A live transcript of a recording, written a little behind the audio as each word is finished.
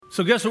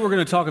So guess what we're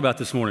going to talk about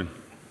this morning?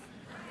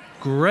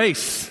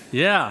 Grace,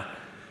 yeah.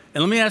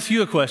 And let me ask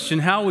you a question.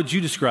 How would you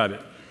describe it?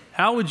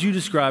 How would you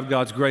describe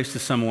God's grace to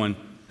someone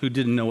who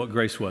didn't know what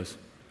grace was?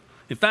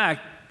 In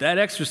fact, that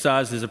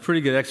exercise is a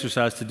pretty good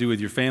exercise to do with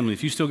your family.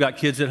 If you still got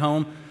kids at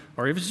home,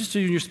 or if it's just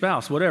you and your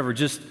spouse, whatever,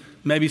 just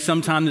maybe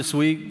sometime this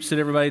week, sit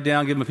everybody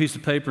down, give them a piece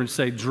of paper and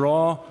say,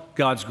 draw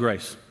God's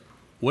grace.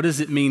 What does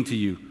it mean to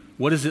you?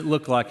 What does it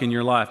look like in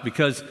your life?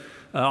 Because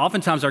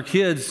oftentimes our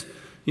kids,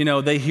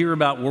 they hear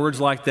about words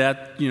like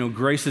that.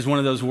 Grace is one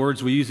of those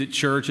words we use at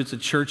church. It's a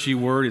churchy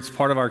word. It's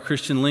part of our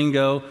Christian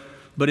lingo.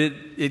 But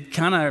it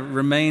kind of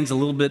remains a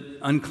little bit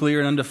unclear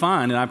and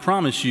undefined. And I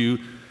promise you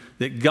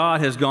that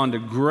God has gone to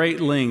great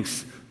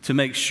lengths to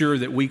make sure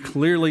that we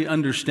clearly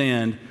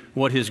understand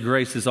what His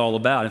grace is all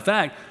about. In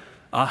fact,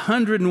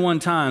 101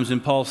 times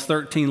in Paul's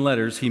 13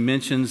 letters, he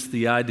mentions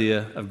the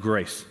idea of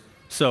grace.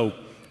 So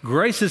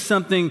grace is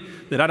something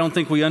that I don't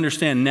think we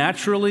understand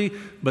naturally,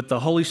 but the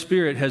Holy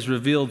Spirit has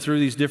revealed through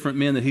these different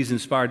men that He's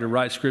inspired to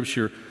write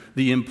Scripture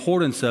the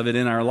importance of it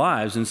in our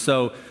lives. And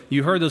so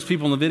you heard those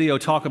people in the video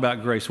talk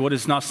about grace. What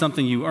is not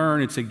something you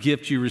earn, it's a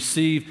gift you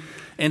receive.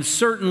 And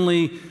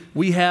certainly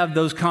we have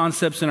those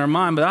concepts in our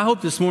mind, but I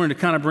hope this morning to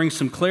kind of bring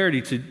some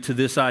clarity to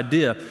this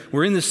idea.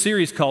 We're in this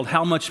series called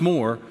How Much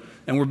More,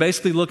 and we're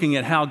basically looking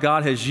at how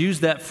God has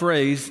used that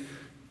phrase,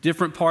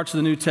 different parts of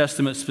the New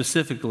Testament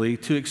specifically,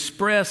 to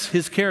express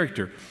His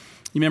character.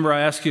 You remember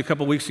I asked you a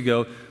couple weeks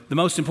ago, the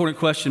most important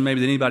question maybe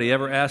that anybody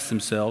ever asked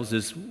themselves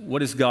is,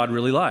 what is God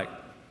really like?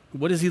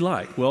 What is He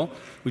like? Well,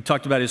 we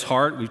talked about His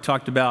heart. We've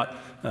talked about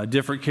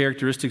different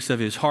characteristics of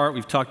His heart.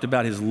 We've talked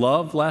about His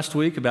love last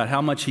week, about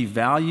how much He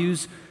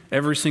values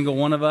every single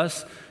one of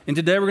us. And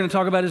today we're going to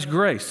talk about His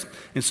grace.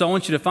 And so I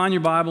want you to find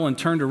your Bible and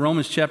turn to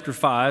Romans chapter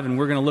 5, and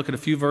we're going to look at a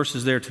few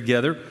verses there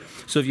together.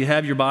 So if you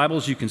have your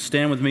Bibles, you can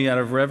stand with me out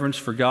of reverence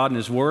for God and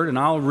His Word, and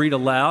I'll read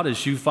aloud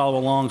as you follow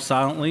along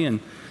silently. And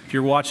if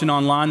you're watching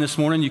online this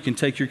morning, you can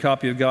take your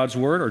copy of God's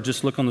Word or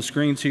just look on the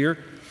screens here.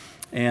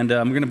 And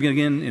we're going to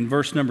begin in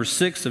verse number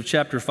 6 of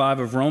chapter 5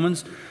 of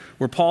Romans,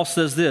 where Paul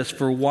says this,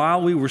 "For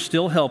while we were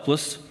still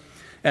helpless,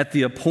 at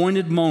the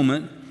appointed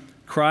moment,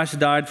 Christ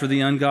died for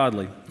the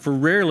ungodly. For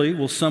rarely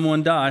will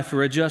someone die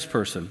for a just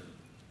person.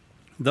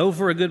 Though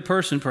for a good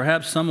person,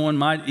 perhaps someone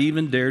might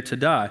even dare to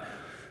die.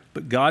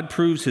 But God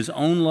proves His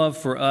own love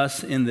for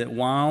us in that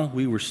while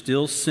we were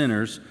still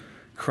sinners,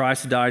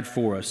 Christ died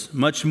for us.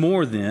 Much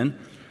more then,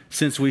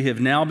 since we have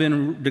now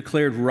been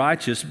declared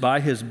righteous by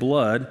His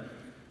blood,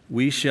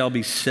 we shall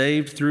be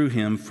saved through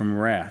Him from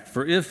wrath.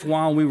 For if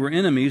while we were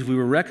enemies, we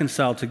were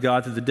reconciled to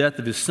God through the death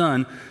of His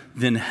Son,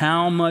 then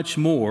how much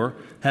more,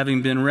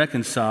 having been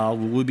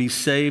reconciled, will we be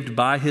saved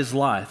by His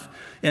life?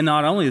 And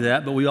not only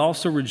that, but we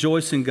also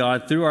rejoice in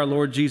God through our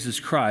Lord Jesus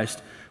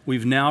Christ.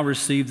 We've now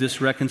received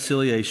this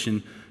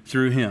reconciliation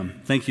through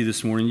Him." Thank you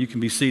this morning. You can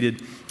be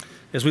seated.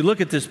 As we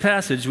look at this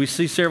passage, we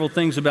see several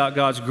things about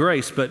God's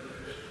grace, but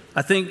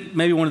I think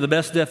maybe one of the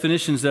best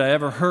definitions that I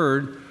ever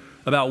heard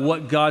about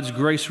what God's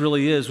grace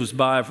really is was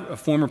by a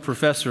former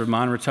professor of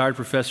mine, a retired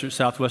professor at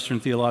Southwestern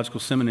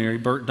Theological Seminary,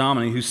 Bert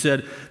Dominy, who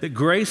said that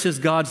grace is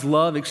God's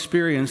love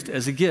experienced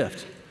as a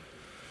gift.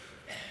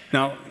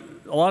 Now,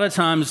 a lot of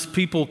times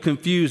people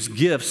confuse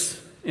gifts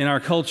in our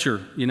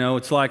culture.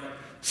 It's like,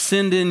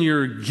 send in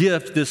your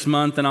gift this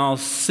month and I'll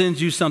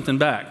send you something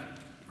back,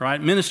 right?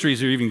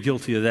 Ministries are even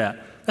guilty of that.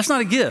 That's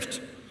not a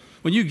gift.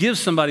 When you give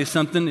somebody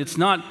something, it's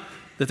not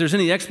that there's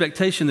any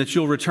expectation that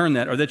you'll return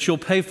that or that you'll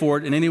pay for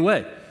it in any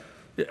way.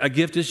 A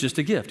gift is just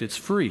a gift. It's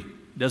free.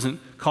 It doesn't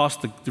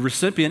cost the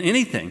recipient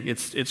anything.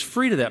 It's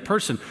free to that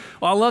person.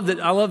 Well,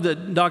 I love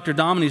that Dr.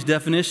 Dominy's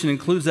definition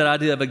includes that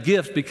idea of a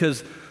gift,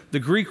 because the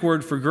Greek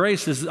word for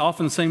grace is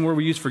often the same word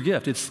we use for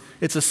gift.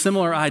 It's a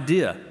similar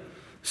idea.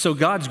 So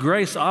God's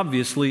grace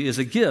obviously is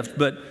a gift,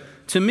 but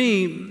to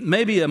me,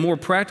 maybe a more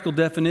practical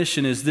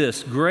definition is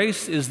this: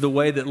 grace is the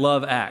way that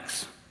love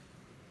acts.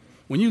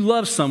 When you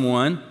love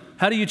someone,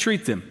 how do you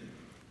treat them?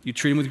 You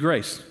treat them with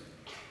grace.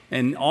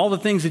 And all the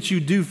things that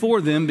you do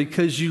for them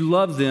because you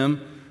love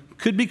them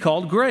could be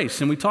called grace.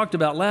 And we talked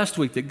about last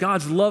week that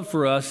God's love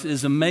for us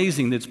is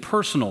amazing, that it's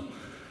personal,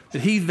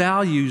 that He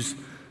values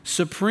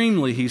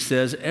supremely, He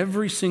says,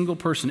 every single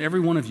person,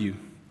 every one of you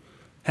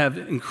have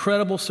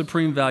incredible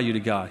supreme value to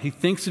God. He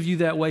thinks of you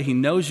that way. He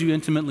knows you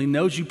intimately,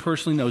 knows you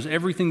personally, knows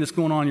everything that's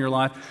going on in your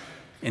life,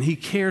 and He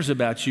cares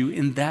about you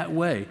in that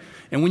way.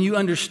 And when you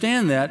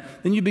understand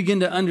that, then you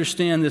begin to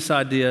understand this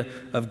idea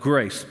of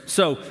grace.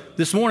 So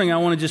this morning, I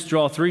want to just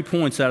draw 3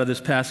 points out of this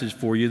passage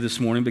for you this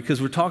morning,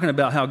 because we're talking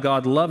about how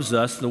God loves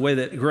us, the way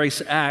that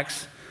grace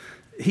acts.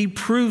 He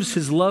proves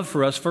His love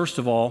for us, first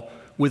of all,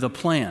 with a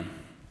plan.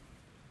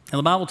 And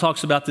the Bible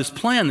talks about this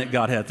plan that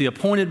God had, the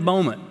appointed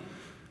moment.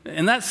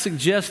 And that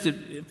suggests,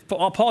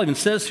 Paul even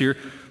says here,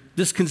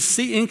 this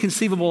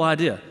inconceivable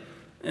idea.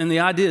 And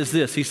the idea is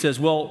this. He says,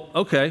 well,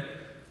 okay,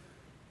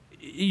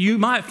 you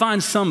might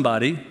find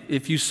somebody,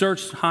 if you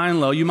search high and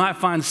low, you might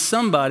find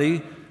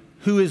somebody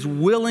who is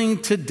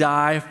willing to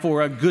die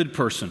for a good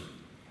person.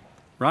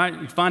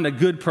 right? You find a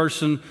good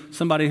person,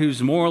 somebody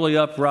who's morally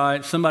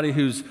upright, somebody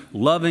who's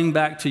loving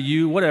back to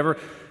you, whatever.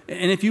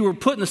 And if you were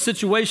put in a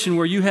situation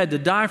where you had to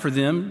die for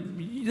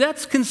them,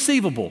 that's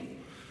conceivable.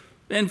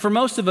 And for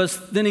most of us,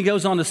 then he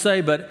goes on to say,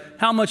 but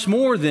how much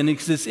more then?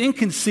 Because it's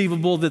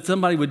inconceivable that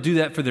somebody would do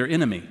that for their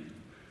enemy.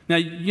 Now,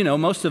 you know,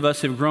 most of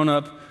us have grown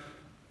up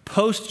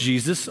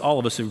post-Jesus. All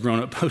of us have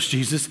grown up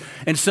post-Jesus.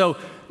 And so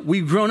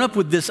we've grown up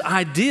with this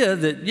idea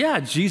that,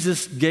 yeah,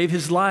 Jesus gave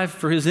his life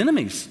for his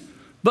enemies.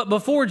 But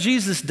before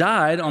Jesus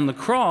died on the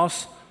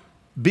cross,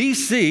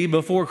 BC,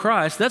 before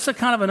Christ, that's a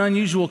kind of an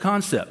unusual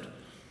concept.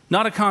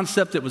 Not a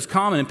concept that was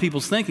common in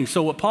people's thinking.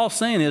 So what Paul's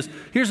saying is,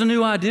 here's a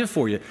new idea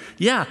for you.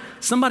 Yeah,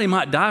 somebody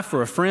might die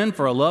for a friend,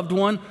 for a loved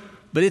one,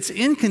 but it's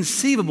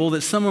inconceivable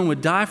that someone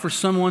would die for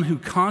someone who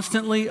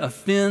constantly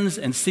offends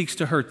and seeks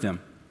to hurt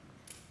them.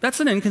 That's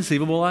an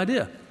inconceivable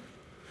idea.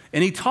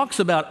 And he talks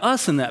about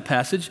us in that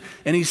passage,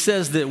 and he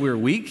says that we're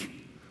weak,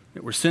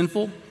 that we're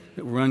sinful,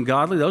 that we're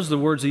ungodly. Those are the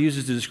words he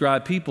uses to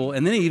describe people.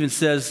 And then he even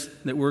says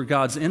that we're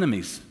God's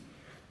enemies.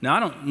 Now, I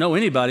don't know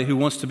anybody who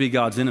wants to be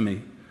God's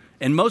enemy.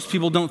 And most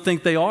people don't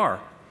think they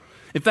are.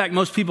 In fact,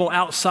 most people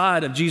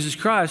outside of Jesus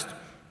Christ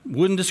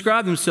wouldn't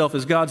describe themselves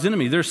as God's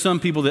enemy. There's some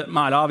people that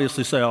might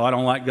obviously say, oh, I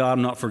don't like God,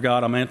 I'm not for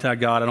God, I'm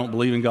anti-God, I don't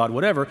believe in God,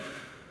 whatever.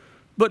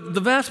 But the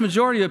vast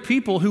majority of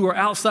people who are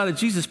outside of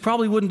Jesus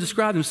probably wouldn't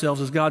describe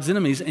themselves as God's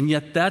enemies, and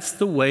yet that's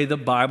the way the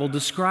Bible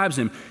describes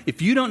him.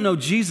 If you don't know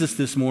Jesus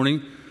this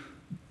morning,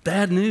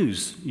 bad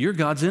news, you're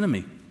God's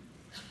enemy.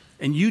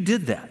 And you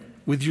did that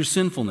with your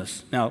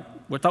sinfulness. Now,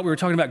 I thought we were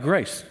talking about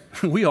grace.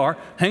 We are.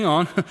 Hang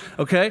on,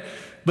 okay?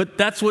 But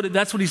that's what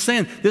he's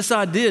saying. This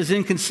idea is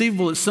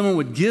inconceivable that someone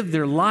would give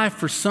their life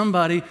for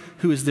somebody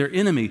who is their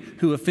enemy,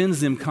 who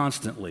offends them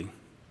constantly.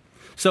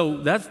 So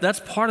that's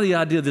part of the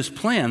idea of this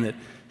plan, that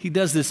he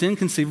does this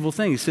inconceivable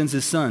thing. He sends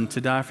his son to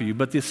die for you.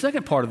 But the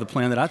second part of the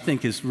plan that I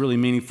think is really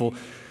meaningful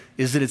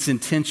is that it's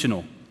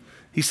intentional.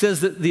 He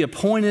says that the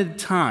appointed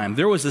time,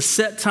 there was a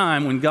set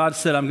time when God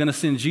said, I'm going to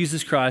send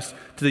Jesus Christ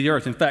to the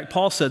earth. In fact,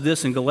 Paul said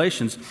this in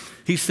Galatians.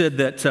 He said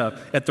that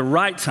at the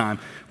right time,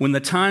 when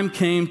the time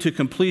came to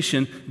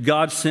completion,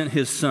 God sent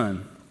his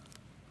son.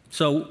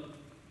 So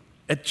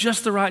at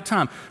just the right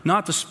time,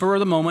 not the spur of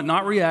the moment,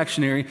 not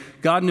reactionary,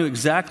 God knew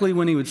exactly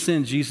when he would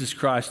send Jesus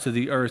Christ to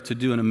the earth to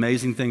do an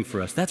amazing thing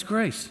for us. That's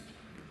grace.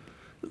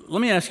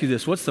 Let me ask you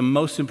this. What's the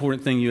most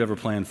important thing you ever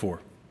planned for?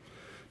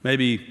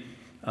 Maybe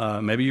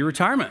your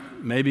retirement,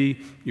 maybe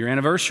your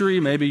anniversary,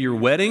 maybe your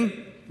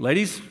wedding.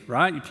 Ladies,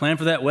 right? You plan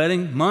for that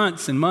wedding.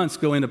 Months and months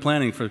go into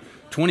planning for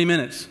 20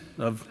 minutes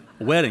of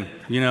a wedding,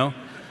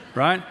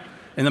 right?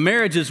 And the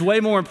marriage is way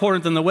more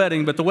important than the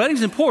wedding, but the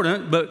wedding's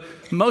important, but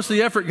most of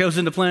the effort goes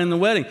into planning the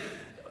wedding.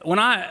 When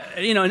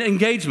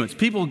engagements,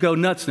 people go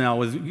nuts now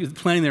with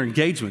planning their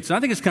engagements. And I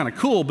think it's kind of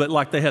cool, but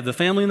like they have the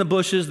family in the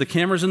bushes, the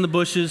cameras in the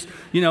bushes,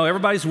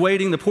 everybody's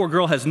waiting. The poor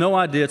girl has no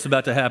idea it's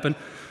about to happen.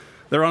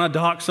 They're on a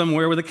dock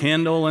somewhere with a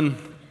candle and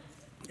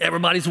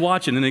everybody's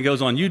watching, and it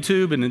goes on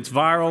YouTube and it's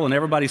viral and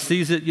everybody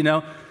sees it,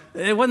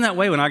 It wasn't that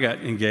way when I got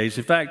engaged.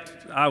 In fact,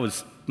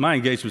 my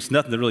engagement was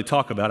nothing to really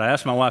talk about. I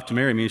asked my wife to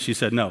marry me and she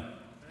said no.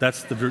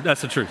 That's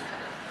the truth.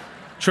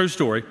 True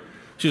story.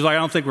 She was like, I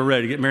don't think we're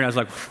ready to get married. I was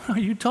like, what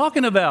are you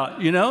talking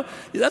about?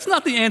 That's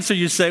not the answer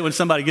you say when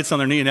somebody gets on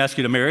their knee and asks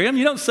you to marry them.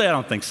 You don't say, I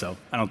don't think so.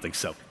 I don't think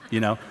so.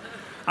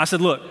 I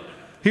said, look,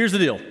 here's the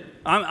deal.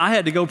 I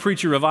had to go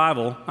preach a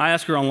revival. I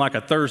asked her on like a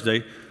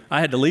Thursday.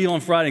 I had to leave on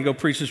Friday and go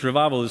preach this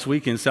revival this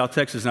weekend in South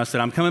Texas. And I said,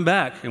 I'm coming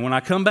back. And when I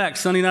come back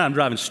Sunday night, I'm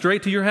driving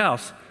straight to your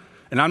house.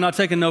 And I'm not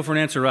taking no for an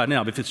answer right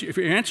now. But if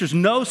your answer is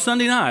no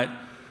Sunday night,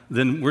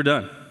 then we're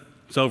done.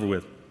 It's over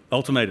with.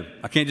 Ultimatum.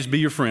 I can't just be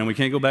your friend. We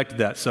can't go back to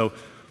that. So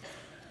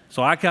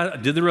I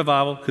did the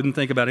revival, couldn't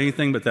think about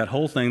anything but that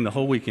whole thing the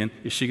whole weekend.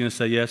 Is she going to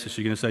say yes? Is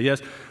she going to say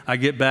yes? I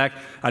get back.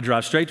 I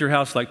drive straight to her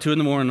house like 2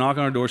 a.m, knock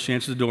on her door. She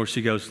answers the door.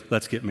 She goes,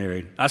 let's get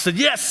married. I said,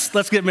 yes,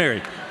 let's get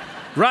married.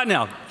 Right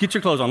now. Get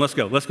your clothes on. Let's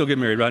go. Let's go get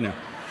married right now.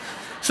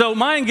 So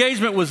my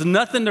engagement was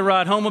nothing to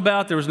write home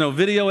about. There was no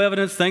video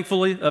evidence,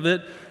 thankfully, of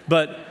it.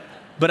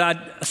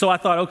 So I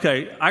thought,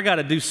 okay, I got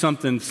to do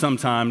something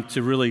sometime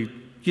to really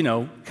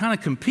kind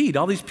of compete.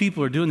 All these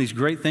people are doing these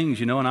great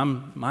things, and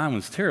mine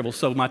was terrible.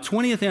 So my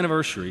 20th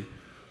anniversary,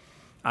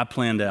 I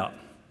planned out.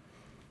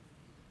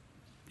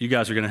 You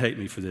guys are going to hate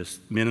me for this.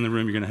 Men in the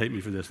room, you're going to hate me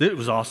for this. It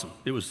was awesome.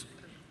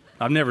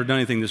 I've never done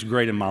anything this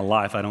great in my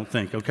life, I don't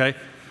think, okay?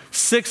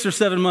 6 or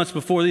 7 months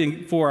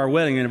before our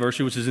wedding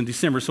anniversary, which is in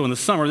December, so in the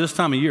summer, this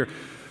time of year,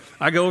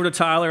 I go over to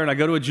Tyler and I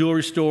go to a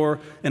jewelry store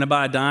and I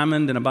buy a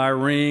diamond and I buy a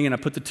ring and I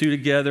put the two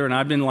together, and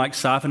I've been like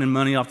siphoning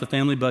money off the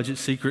family budget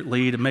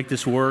secretly to make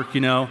this work, She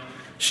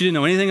didn't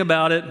know anything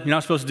about it. You're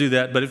not supposed to do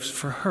that, but it was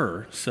for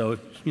her. So,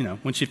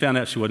 when she found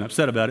out, she wasn't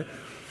upset about it.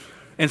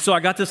 And so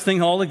I got this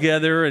thing all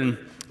together and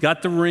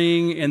got the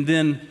ring, and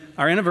then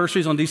our anniversary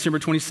is on December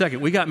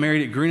 22nd. We got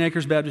married at Green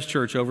Acres Baptist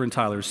Church over in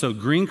Tyler. So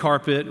green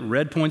carpet,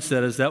 red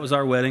poinsettias, that was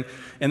our wedding.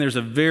 And there's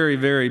a very,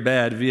 very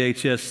bad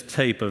VHS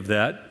tape of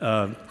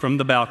that from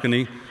the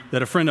balcony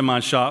that a friend of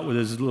mine shot with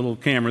his little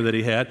camera that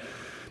he had.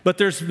 But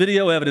there's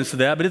video evidence of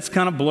that, but it's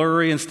kind of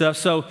blurry and stuff.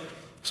 So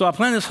So I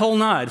planned this whole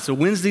night. It's a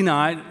Wednesday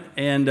night,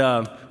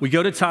 and we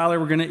go to Tyler.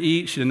 We're going to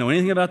eat. She didn't know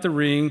anything about the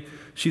ring.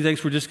 She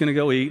thinks we're just going to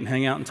go eat and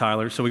hang out in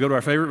Tyler. So we go to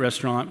our favorite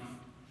restaurant.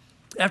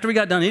 After we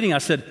got done eating, I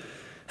said,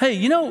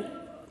 hey,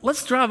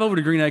 let's drive over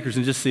to Green Acres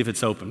and just see if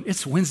it's open.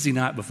 It's Wednesday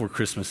night before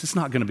Christmas. It's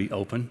not going to be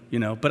open,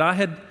 But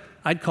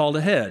I'd called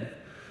ahead,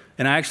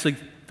 and I actually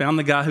found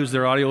the guy who's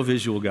their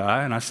audio-visual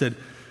guy, and I said,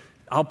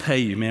 I'll pay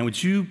you, man.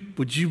 Would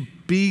you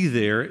be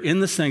there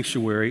in the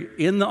sanctuary,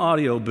 in the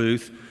audio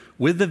booth,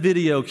 with the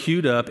video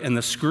queued up and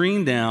the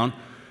screen down,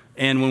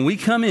 and when we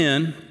come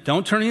in,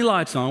 don't turn any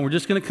lights on. We're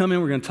just going to come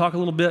in. We're going to talk a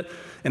little bit,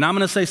 and I'm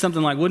going to say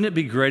something like, wouldn't it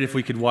be great if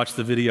we could watch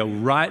the video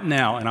right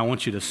now, and I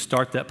want you to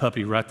start that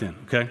puppy right then,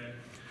 okay?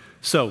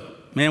 So,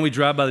 man, we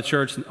drive by the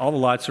church, and all the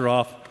lights are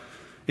off,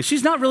 and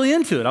she's not really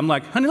into it. I'm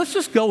like, honey, let's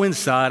just go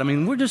inside. I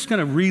mean, we're just going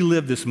to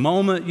relive this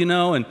moment,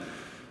 and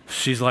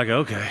she's like,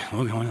 okay.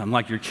 I'm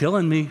like, you're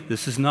killing me.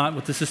 This is not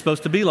what this is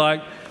supposed to be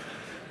like.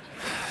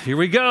 Here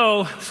we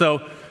go.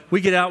 So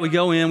we get out, we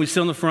go in, we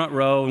sit on the front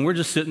row, and we're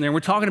just sitting there. We're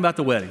talking about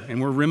the wedding,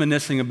 and we're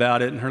reminiscing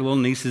about it, and her little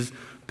nieces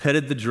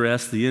petted the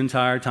dress the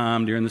entire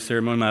time during the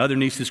ceremony. My other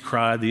nieces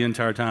cried the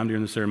entire time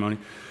during the ceremony.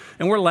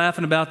 And we're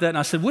laughing about that, and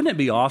I said, wouldn't it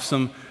be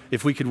awesome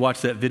if we could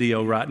watch that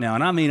video right now?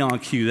 And I mean on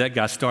cue, that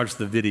guy starts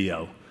the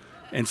video.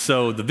 And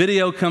so the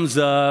video comes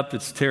up.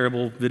 It's a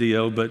terrible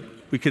video, but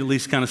we could at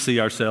least kind of see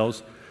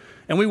ourselves.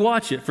 And we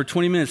watch it for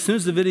 20 minutes. As soon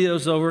as the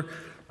video's over,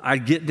 I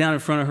get down in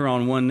front of her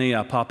on one knee.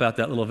 I pop out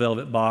that little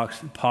velvet box,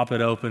 pop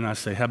it open. I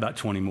say, how about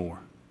 20 more?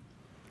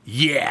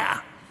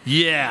 Yeah.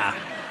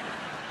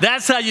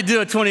 That's how you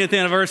do a 20th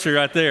anniversary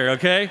right there,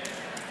 okay?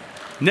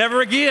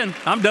 Never again.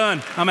 I'm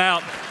done. I'm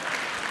out.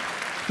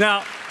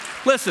 Now,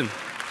 listen,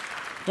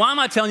 why am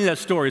I telling you that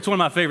story? It's one of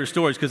my favorite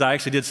stories because I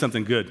actually did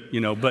something good,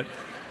 but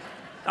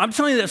I'm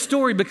telling you that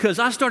story because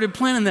I started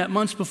planning that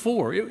months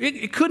before.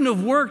 It couldn't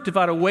have worked if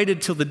I'd have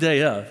waited till the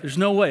day of. There's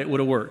no way it would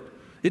have worked.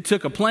 It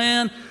took a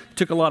plan, it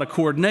took a lot of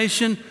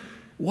coordination.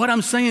 What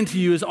I'm saying to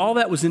you is all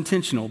that was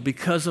intentional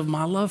because of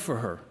my love for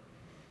her.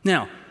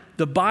 Now,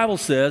 the Bible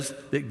says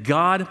that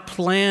God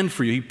planned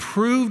for you. He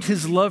proved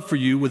his love for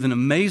you with an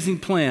amazing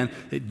plan.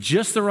 At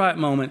just the right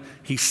moment,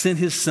 he sent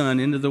his son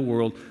into the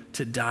world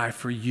to die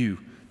for you.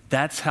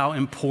 That's how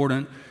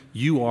important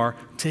you are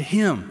to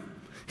him.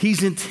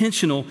 He's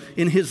intentional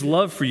in his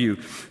love for you.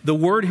 The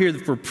word here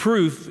for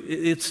proof,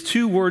 it's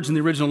two words in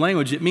the original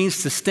language. It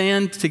means to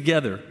stand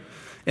together.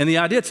 And the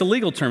idea, it's a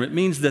legal term. It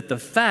means that the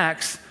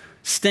facts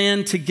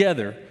stand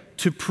together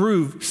to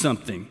prove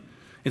something.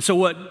 And so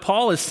what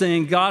Paul is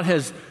saying, God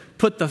has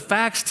put the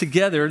facts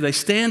together. They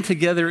stand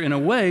together in a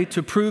way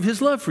to prove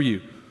his love for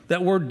you.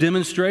 That word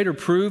demonstrate or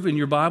prove in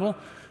your Bible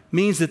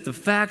means that the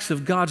facts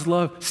of God's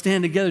love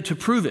stand together to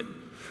prove it.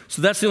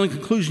 So that's the only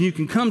conclusion you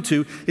can come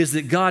to, is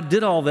that God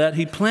did all that.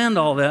 He planned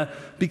all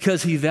that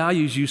because he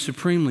values you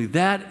supremely.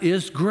 That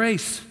is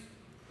grace.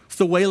 It's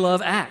the way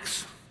love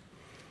acts.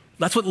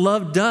 That's what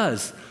love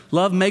does.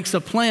 Love makes a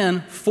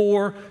plan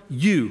for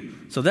you.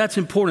 So that's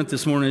important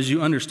this morning as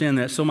you understand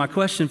that. So my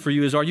question for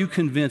you is, are you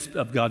convinced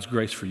of God's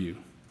grace for you?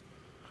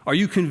 Are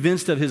you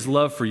convinced of his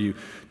love for you?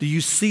 Do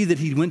you see that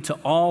he went to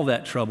all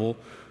that trouble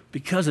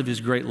because of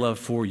his great love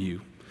for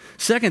you?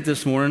 Second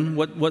this morning,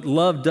 what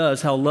love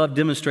does, how love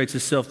demonstrates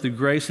itself through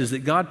grace, is that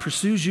God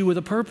pursues you with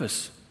a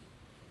purpose.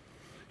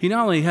 He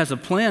not only has a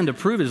plan to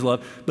prove his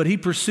love, but he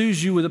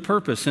pursues you with a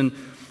purpose. And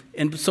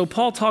so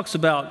Paul talks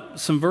about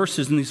some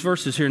verses, in these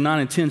verses here, 9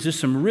 and 10, just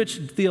some rich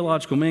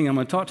theological meaning I'm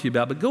going to talk to you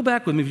about. But go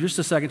back with me for just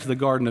a second to the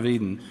Garden of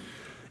Eden.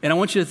 And I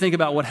want you to think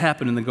about what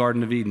happened in the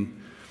Garden of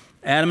Eden.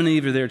 Adam and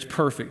Eve are there. It's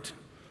perfect.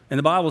 And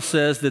the Bible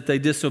says that they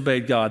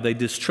disobeyed God. They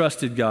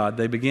distrusted God.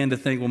 They began to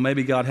think, well,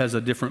 maybe God has a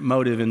different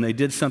motive, and they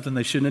did something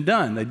they shouldn't have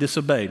done. They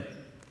disobeyed.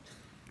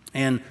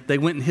 And they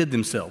went and hid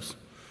themselves.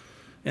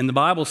 And the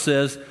Bible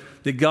says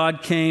that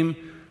God came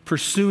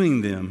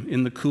pursuing them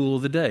in the cool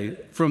of the day.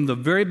 From the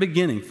very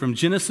beginning, from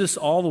Genesis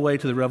all the way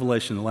to the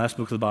Revelation, the last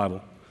book of the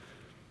Bible,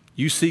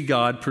 you see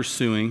God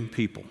pursuing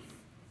people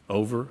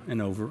over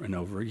and over and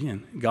over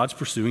again. God's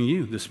pursuing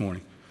you this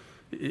morning.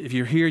 If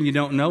you're here and you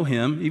don't know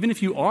him, even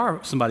if you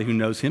are somebody who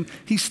knows him,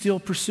 he's still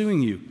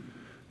pursuing you.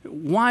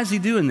 Why is he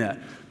doing that?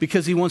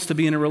 Because he wants to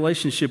be in a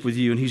relationship with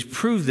you, and he's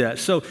proved that.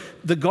 So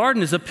the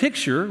garden is a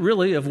picture,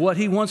 really, of what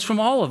he wants from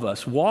all of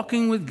us,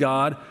 walking with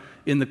God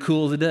in the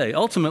cool of the day.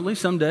 Ultimately,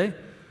 someday,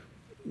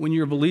 when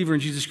you're a believer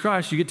in Jesus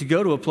Christ, you get to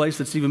go to a place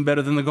that's even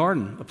better than the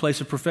garden, a place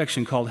of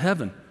perfection called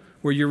heaven,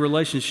 where your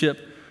relationship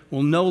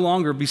will no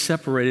longer be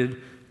separated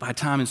by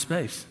time and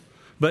space.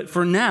 But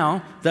for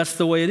now, that's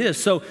the way it is.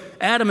 So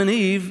Adam and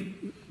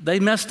Eve, they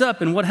messed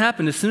up. And what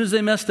happened? As soon as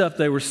they messed up,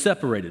 they were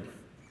separated,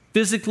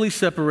 physically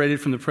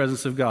separated from the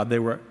presence of God. They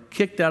were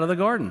kicked out of the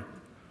garden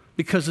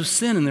because of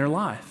sin in their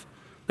life.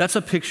 That's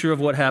a picture of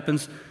what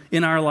happens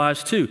in our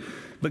lives too.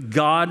 But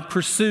God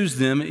pursues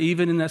them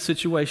even in that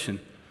situation.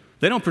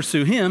 They don't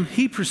pursue him,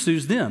 he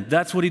pursues them.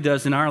 That's what he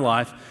does in our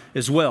life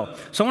as well.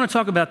 So I want to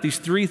talk about these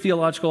three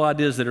theological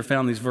ideas that are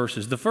found in these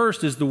verses. The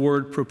first is the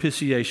word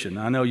propitiation.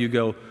 I know you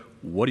go,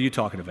 what are you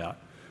talking about?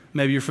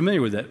 Maybe you're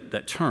familiar with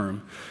that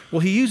term.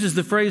 Well, he uses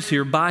the phrase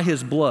here, by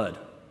his blood.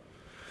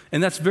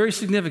 And that's very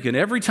significant.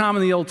 Every time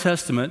in the Old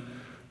Testament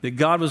that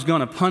God was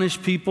going to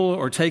punish people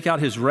or take out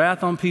his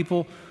wrath on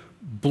people,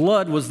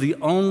 blood was the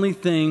only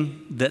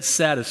thing that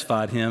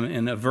satisfied him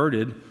and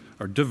averted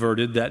or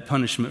diverted that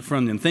punishment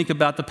from them. Think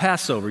about the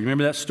Passover. You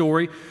remember that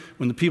story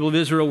when the people of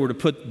Israel were to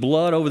put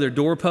blood over their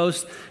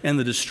doorpost, and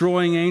the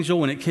destroying angel,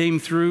 when it came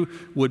through,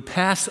 would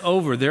pass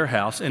over their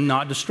house and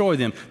not destroy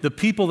them. The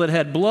people that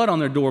had blood on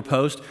their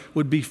doorpost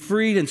would be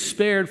freed and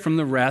spared from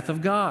the wrath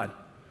of God.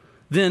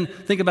 Then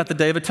think about the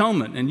Day of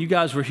Atonement. And you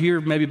guys were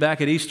here maybe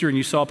back at Easter, and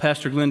you saw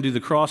Pastor Glenn do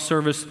the cross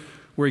service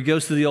where he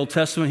goes to the Old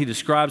Testament. He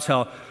describes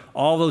how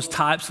all those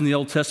types in the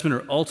Old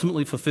Testament are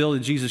ultimately fulfilled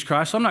in Jesus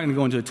Christ. So I'm not going to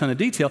go into a ton of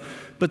detail,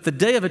 but the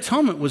Day of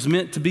Atonement was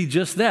meant to be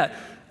just that,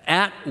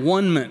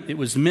 at-one-ment. It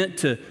was meant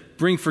to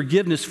bring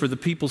forgiveness for the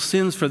people's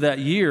sins for that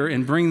year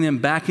and bring them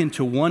back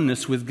into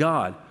oneness with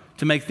God,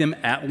 to make them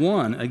at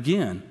one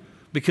again.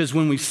 Because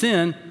when we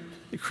sin,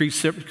 it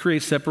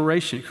creates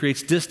separation. It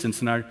creates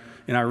distance in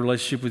our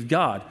relationship with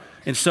God.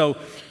 And so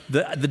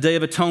the Day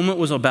of Atonement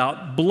was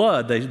about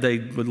blood. They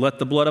would let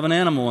the blood of an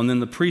animal, and then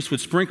the priest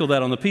would sprinkle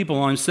that on the people,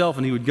 on himself,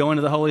 and he would go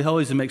into the Holy of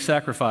Holies and make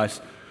sacrifice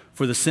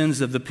for the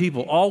sins of the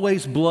people.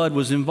 Always blood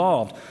was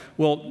involved.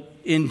 Well,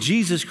 in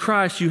Jesus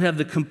Christ, you have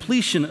the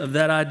completion of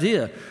that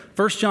idea.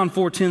 1 John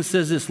 4:10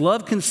 says this,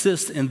 love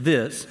consists in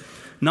this,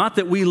 not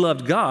that we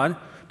loved God,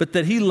 but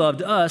that he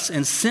loved us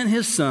and sent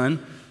his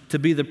Son to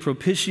be the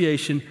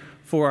propitiation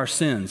for our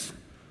sins.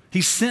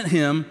 He sent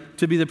him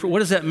to be what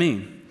does that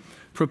mean?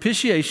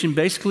 Propitiation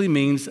basically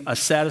means a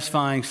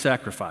satisfying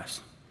sacrifice.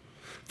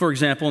 For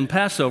example, in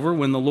Passover,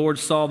 when the Lord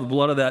saw the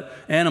blood of that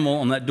animal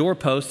on that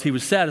doorpost, he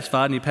was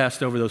satisfied and he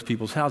passed over those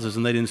people's houses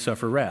and they didn't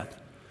suffer wrath.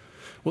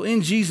 Well,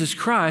 in Jesus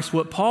Christ,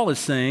 what Paul is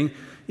saying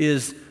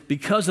is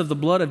because of the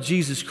blood of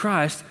Jesus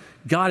Christ,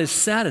 God is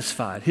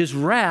satisfied. His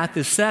wrath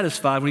is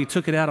satisfied when he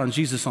took it out on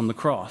Jesus on the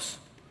cross.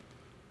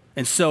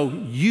 And so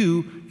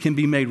you can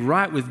be made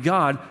right with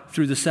God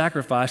through the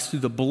sacrifice, through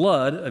the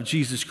blood of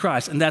Jesus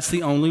Christ. And that's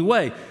the only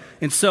way.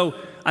 And so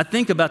I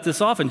think about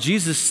this often.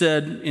 Jesus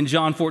said in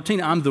John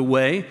 14, I'm the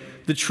way,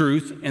 the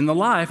truth, and the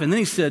life. And then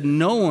he said,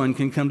 no one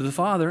can come to the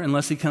Father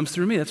unless he comes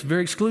through me. That's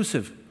very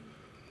exclusive.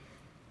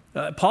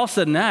 Paul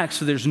said in Acts,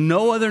 so there's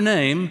no other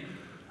name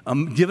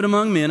given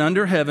among men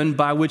under heaven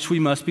by which we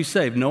must be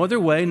saved. No other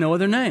way, no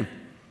other name.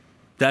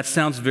 That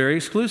sounds very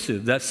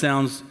exclusive.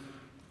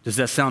 Does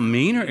that sound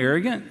mean or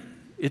arrogant?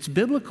 It's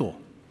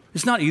biblical.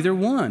 It's not either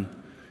one.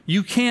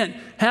 You can't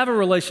have a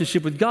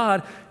relationship with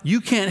God.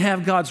 You can't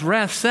have God's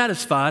wrath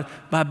satisfied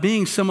by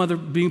being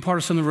part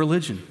of some other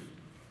religion,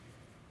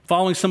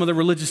 following some other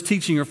religious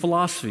teaching or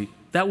philosophy.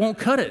 That won't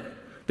cut it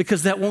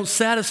because that won't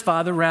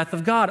satisfy the wrath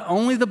of God.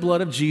 Only the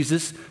blood of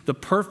Jesus, the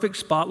perfect,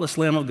 spotless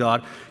Lamb of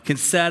God, can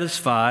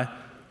satisfy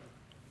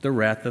the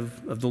wrath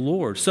of the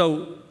Lord.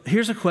 So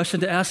here's a question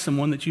to ask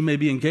someone that you may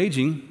be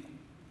engaging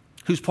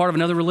who's part of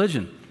another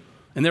religion.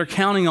 And they're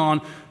counting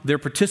on their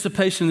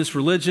participation in this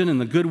religion and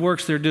the good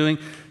works they're doing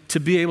to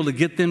be able to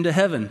get them to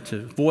heaven, to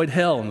avoid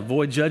hell and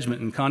avoid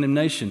judgment and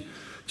condemnation.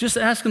 Just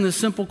ask them this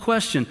simple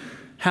question.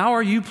 How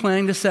are you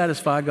planning to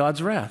satisfy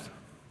God's wrath?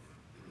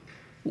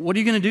 What are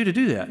you going to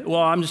do that? Well,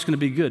 I'm just going to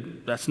be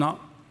good. That's not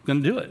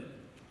going to do it.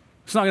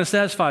 It's not going to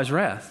satisfy his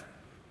wrath.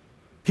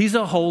 He's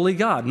a holy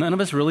God. None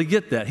of us really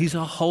get that. He's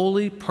a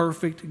holy,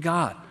 perfect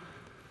God.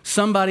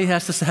 Somebody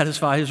has to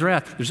satisfy his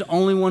wrath. There's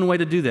only one way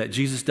to do that.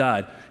 Jesus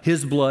died.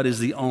 His blood is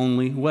the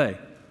only way.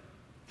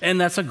 And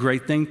that's a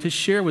great thing to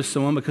share with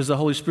someone because the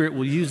Holy Spirit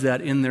will use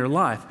that in their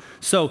life.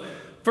 So,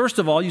 first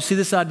of all, you see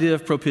this idea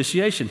of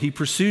propitiation. He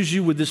pursues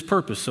you with this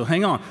purpose. So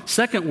hang on.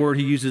 Second word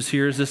he uses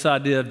here is this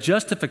idea of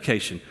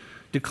justification,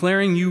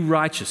 declaring you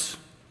righteous.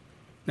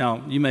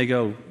 Now, you may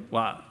go,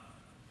 well,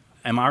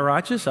 am I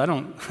righteous? I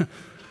don't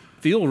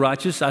feel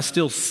righteous. I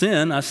still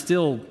sin. I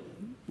still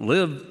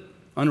live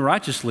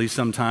unrighteously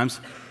sometimes.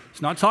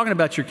 He's not talking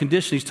about your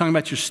condition. He's talking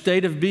about your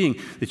state of being,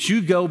 that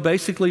you go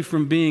basically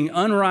from being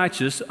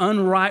unrighteous,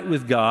 unright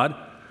with God,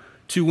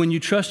 to when you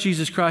trust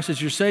Jesus Christ as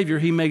your Savior,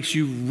 he makes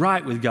you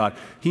right with God.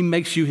 He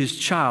makes you his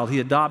child. He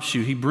adopts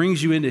you. He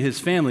brings you into his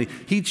family.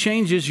 He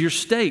changes your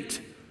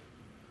state.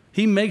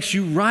 He makes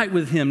you right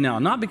with him now,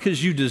 not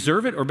because you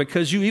deserve it or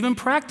because you even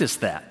practice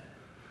that,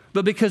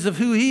 but because of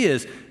who he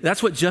is.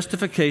 That's what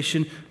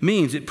justification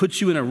means. It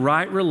puts you in a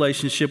right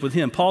relationship with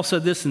him. Paul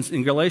said this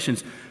in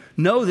Galatians,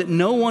 know that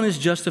no one is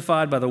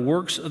justified by the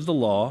works of the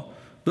law,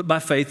 but by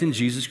faith in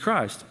Jesus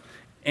Christ.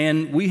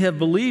 And we have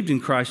believed in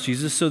Christ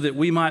Jesus so that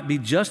we might be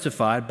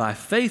justified by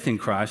faith in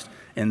Christ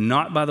and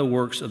not by the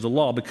works of the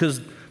law. Because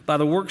by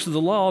the works of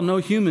the law, no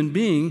human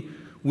being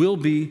will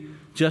be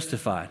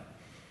justified.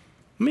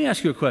 Let me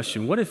ask you a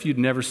question. What if you'd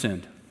never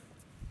sinned?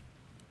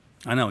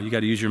 I know, you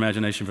got to use your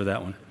imagination for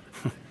that one.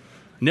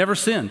 Never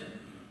sinned.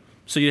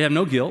 So you have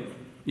no guilt.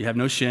 You have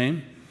no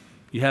shame.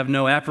 You have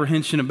no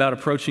apprehension about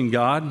approaching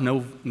God,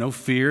 no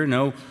fear,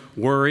 no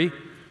worry,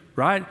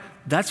 right?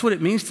 That's what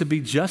it means to be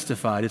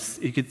justified.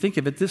 You could think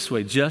of it this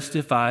way,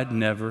 justified,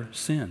 never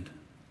sinned.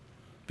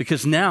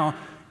 Because now,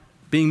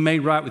 being made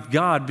right with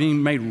God,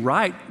 being made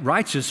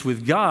righteous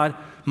with God,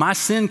 my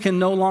sin can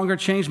no longer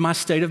change my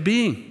state of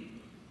being.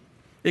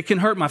 It can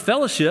hurt my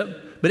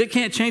fellowship, but it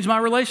can't change my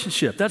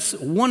relationship. That's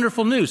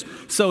wonderful news.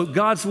 So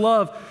God's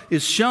love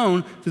is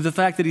shown through the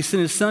fact that he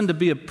sent his son to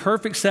be a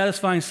perfect,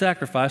 satisfying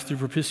sacrifice through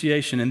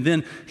propitiation. And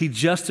then he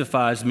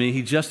justifies me.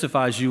 He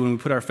justifies you when we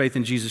put our faith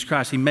in Jesus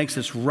Christ. He makes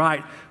us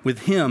right with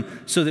him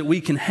so that we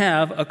can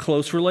have a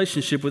close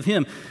relationship with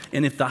him.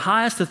 And if the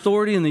highest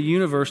authority in the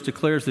universe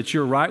declares that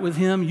you're right with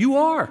him, you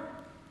are,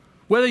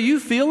 whether you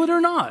feel it or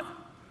not.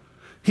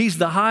 He's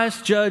the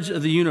highest judge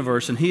of the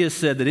universe, and he has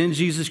said that in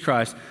Jesus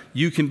Christ,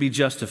 you can be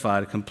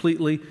justified, a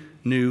completely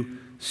new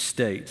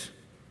state.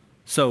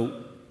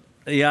 So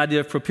the idea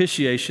of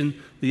propitiation,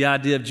 the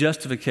idea of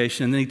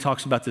justification, and then he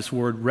talks about this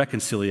word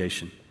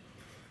reconciliation.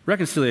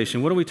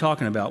 Reconciliation, what are we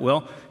talking about?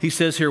 Well, he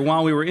says here,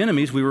 while we were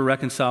enemies, we were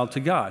reconciled to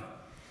God.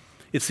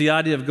 It's the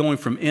idea of going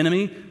from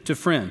enemy to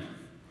friend.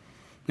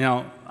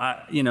 Now,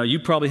 you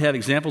probably have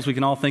examples. We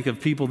can all think of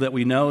people that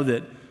we know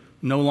that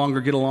no longer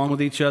get along with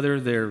each other.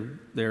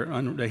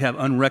 They have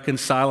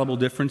unreconcilable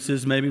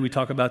differences, maybe. We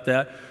talk about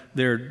that.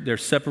 They're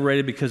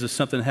separated because of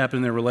something that happened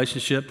in their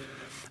relationship.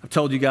 I've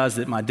told you guys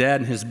that my dad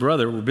and his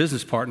brother were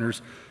business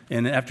partners,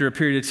 and after a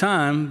period of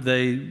time,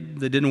 they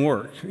didn't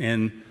work.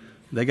 And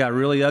they got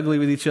really ugly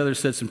with each other,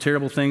 said some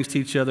terrible things to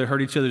each other,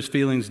 hurt each other's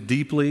feelings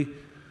deeply.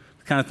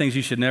 The kind of things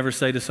you should never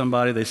say to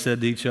somebody, they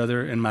said to each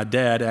other. And my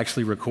dad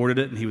actually recorded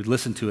it, and he would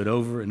listen to it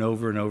over and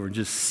over and over and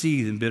just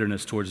seethe in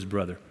bitterness towards his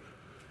brother.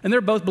 And they're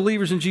both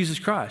believers in Jesus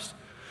Christ.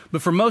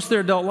 But for most of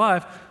their adult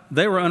life,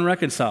 they were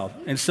unreconciled.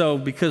 And so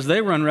because they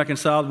were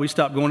unreconciled, we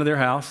stopped going to their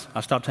house. I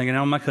stopped hanging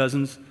out with my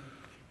cousins,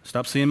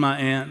 stopped seeing my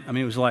aunt.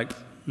 It was like,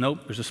 nope,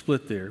 there's a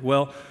split there.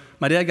 Well,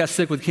 my dad got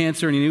sick with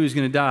cancer, and he knew he was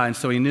going to die, and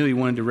so he knew he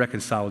wanted to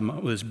reconcile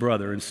with his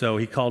brother. And so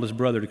he called his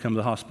brother to come to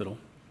the hospital.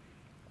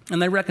 And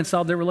they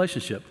reconciled their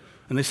relationship.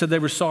 And they said they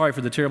were sorry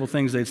for the terrible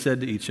things they'd said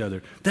to each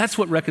other. That's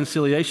what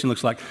reconciliation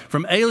looks like,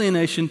 from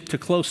alienation to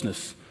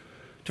closeness,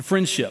 to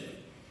friendship.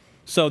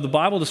 So the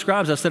Bible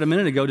describes, I said a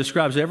minute ago,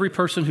 describes every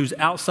person who's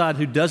outside,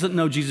 who doesn't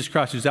know Jesus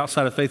Christ, who's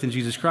outside of faith in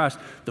Jesus Christ.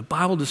 The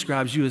Bible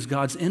describes you as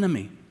God's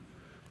enemy.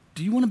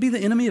 Do you want to be the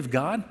enemy of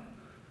God?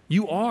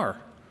 You are.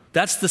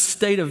 That's the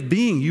state of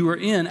being you are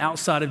in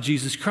outside of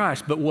Jesus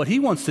Christ. But what he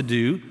wants to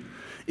do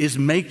is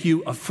make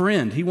you a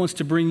friend. He wants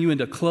to bring you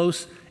into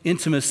close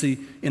intimacy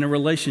in a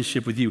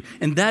relationship with you.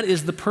 And that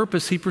is the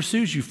purpose he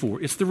pursues you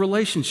for. It's the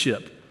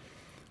relationship.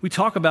 We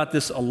talk about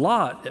this a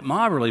lot at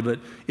Mobberly, but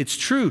it's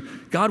true.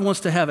 God wants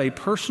to have a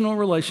personal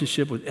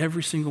relationship with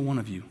every single one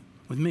of you,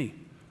 with me.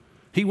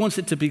 He wants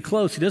it to be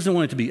close. He doesn't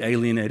want it to be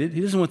alienated.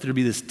 He doesn't want there to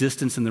be this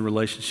distance in the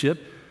relationship.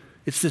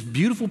 It's this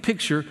beautiful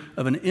picture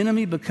of an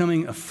enemy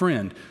becoming a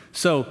friend.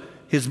 So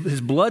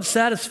his blood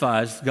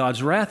satisfies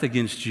God's wrath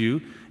against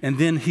you, and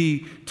then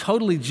he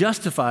totally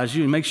justifies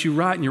you and makes you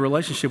right in your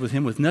relationship with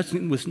him. With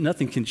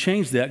nothing can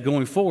change that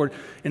going forward.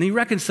 And he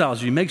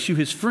reconciles you, makes you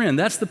his friend.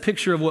 That's the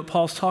picture of what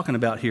Paul's talking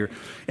about here.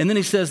 And then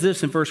he says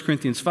this in 1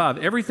 Corinthians 5,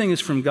 everything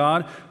is from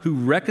God who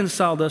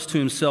reconciled us to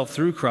himself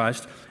through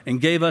Christ and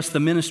gave us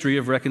the ministry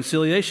of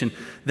reconciliation.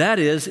 That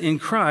is, in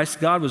Christ,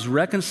 God was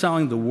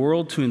reconciling the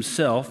world to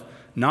himself,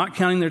 not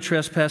counting their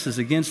trespasses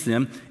against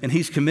them, and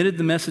he's committed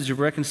the message of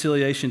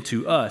reconciliation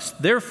to us.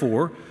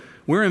 Therefore,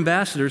 we're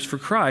ambassadors for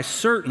Christ,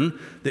 certain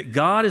that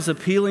God is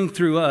appealing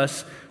through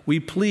us. We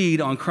plead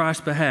on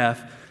Christ's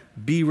behalf,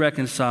 be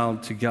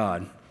reconciled to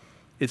God.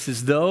 It's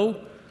as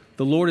though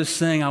the Lord is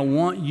saying, I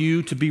want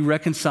you to be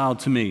reconciled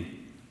to me.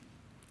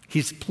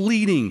 He's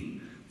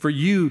pleading for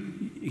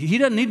you. He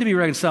doesn't need to be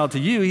reconciled to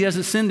you. He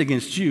hasn't sinned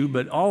against you,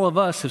 but all of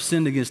us have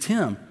sinned against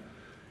him.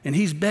 And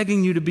he's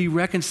begging you to be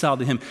reconciled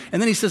to him.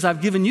 And then he says,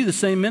 I've given you the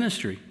same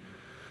ministry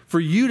for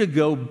you to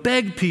go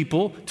beg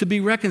people to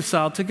be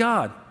reconciled to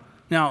God.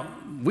 Now,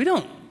 we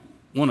don't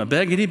want to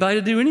beg anybody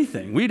to do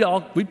anything. We'd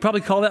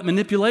probably call that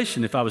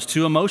manipulation if I was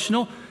too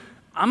emotional.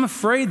 I'm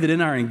afraid that in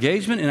our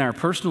engagement, in our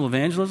personal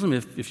evangelism,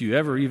 if you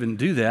ever even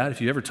do that, if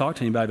you ever talk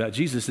to anybody about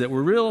Jesus, that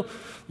we're real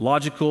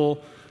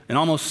logical and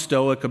almost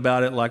stoic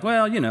about it, like,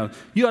 well,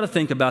 you ought to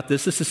think about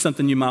this. This is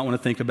something you might want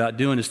to think about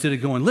doing, instead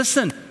of going,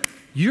 listen,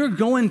 you're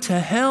going to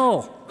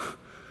hell.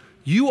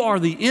 You are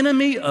the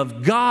enemy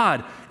of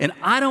God, and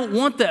I don't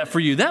want that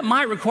for you. That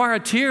might require a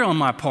tear on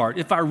my part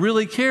if I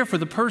really care for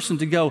the person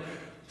to go,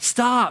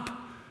 stop.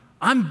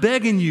 I'm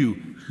begging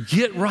you,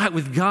 get right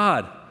with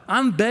God.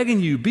 I'm begging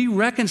you, be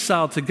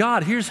reconciled to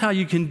God. Here's how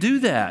you can do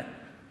that.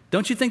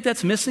 Don't you think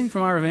that's missing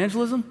from our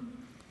evangelism?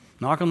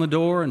 Knock on the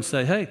door and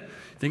say, hey,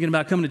 thinking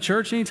about coming to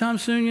church anytime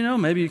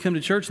soon? Maybe you come to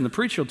church and the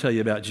preacher will tell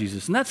you about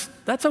Jesus, and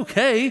that's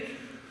okay.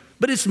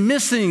 But it's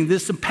missing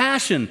this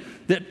passion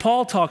that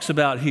Paul talks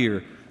about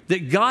here,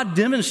 that God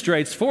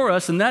demonstrates for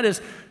us, and that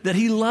is that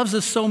he loves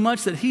us so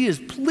much that he is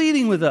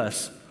pleading with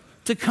us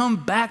to come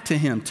back to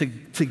him, to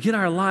get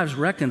our lives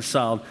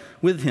reconciled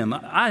with him.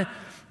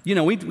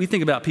 We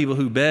think about people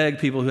who beg,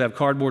 people who have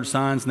cardboard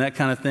signs and that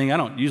kind of thing. I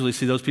don't usually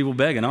see those people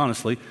begging,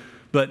 honestly,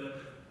 but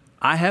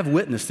I have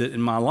witnessed it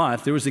in my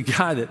life. There was a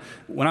guy that,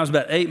 when I was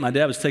about 8, my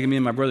dad was taking me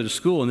and my brother to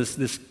school, and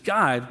this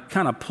guy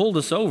kind of pulled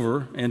us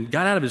over and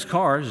got out of his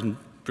car, and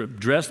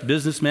dressed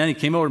businessman. He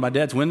came over to my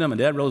dad's window. My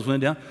dad rolled his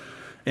window down,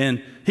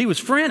 and he was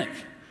frantic.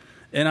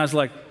 And I was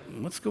like,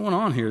 what's going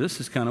on here? This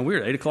is kind of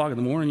weird. 8 o'clock in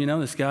the morning,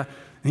 this guy.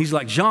 And he's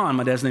like, John,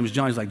 my dad's name is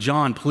John. He's like,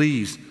 John,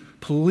 please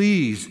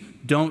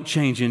don't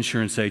change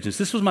insurance agents.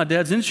 This was my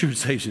dad's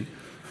insurance agent.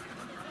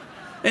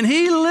 And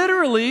he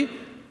literally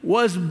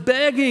was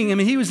begging. I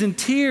mean, he was in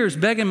tears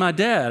begging my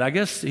dad. I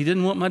guess he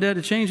didn't want my dad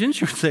to change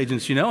insurance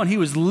agents, and he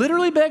was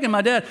literally begging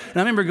my dad. And I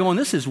remember going,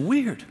 this is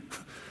weird.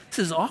 This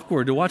is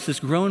awkward to watch this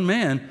grown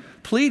man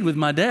plead with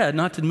my dad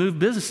not to move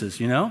businesses,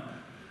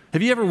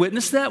 Have you ever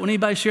witnessed that when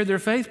anybody shared their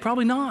faith?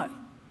 Probably not.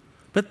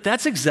 But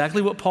that's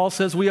exactly what Paul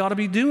says we ought to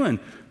be doing,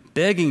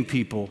 begging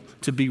people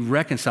to be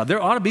reconciled.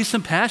 There ought to be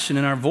some passion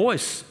in our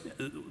voice.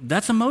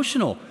 That's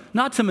emotional.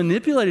 Not to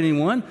manipulate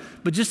anyone,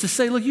 but just to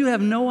say, look, you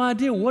have no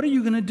idea. What are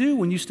you going to do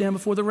when you stand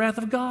before the wrath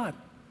of God?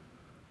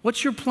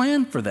 What's your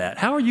plan for that?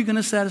 How are you going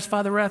to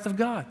satisfy the wrath of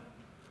God?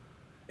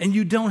 And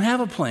you don't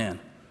have a plan.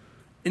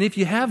 And if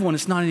you have one,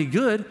 it's not any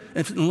good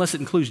unless it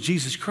includes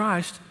Jesus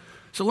Christ.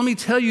 So let me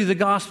tell you the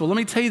gospel. Let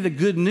me tell you the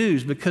good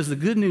news, because the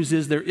good news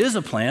is there is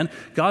a plan.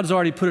 God's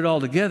already put it all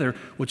together.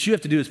 What you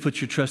have to do is put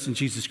your trust in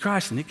Jesus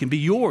Christ, and it can be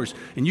yours,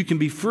 and you can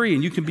be free,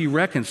 and you can be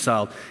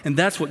reconciled. And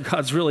that's what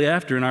God's really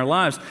after in our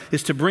lives,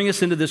 is to bring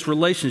us into this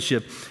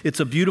relationship. It's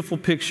a beautiful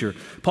picture.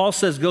 Paul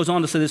goes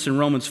on to say this in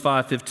Romans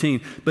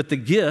 5:15, but the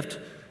gift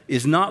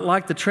is not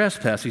like the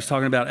trespass. He's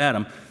talking about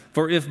Adam.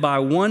 For if by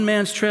one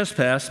man's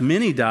trespass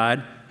many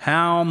died,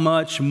 how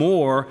much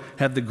more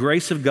have the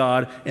grace of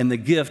God and the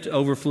gift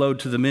overflowed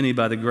to the many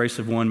by the grace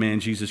of one man,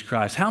 Jesus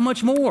Christ? How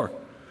much more?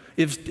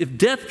 If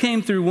death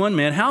came through one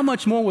man, how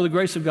much more will the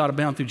grace of God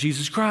abound through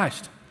Jesus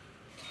Christ?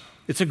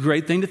 It's a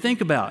great thing to think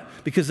about,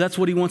 because that's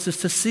what he wants us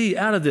to see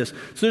out of this.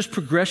 So there's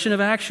progression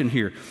of action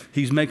here.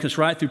 He's making us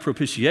right through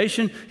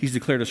propitiation. He's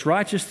declared us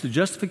righteous through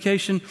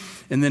justification.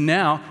 And then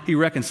now he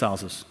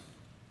reconciles us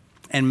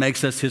and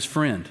makes us his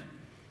friend.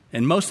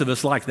 And most of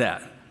us like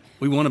that.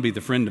 We want to be the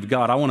friend of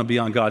God. I want to be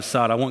on God's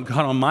side. I want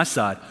God on my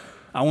side.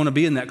 I want to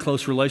be in that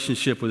close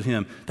relationship with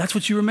him. That's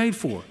what you were made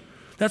for.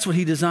 That's what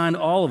he designed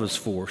all of us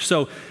for.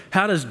 So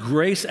how does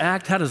grace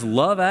act? How does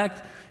love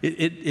act?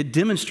 It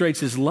demonstrates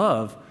his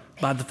love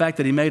by the fact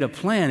that he made a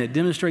plan. It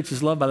demonstrates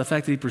his love by the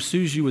fact that he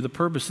pursues you with a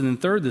purpose. And then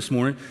third this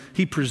morning,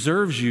 he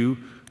preserves you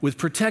with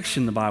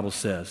protection, the Bible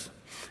says.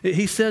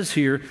 He says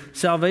here,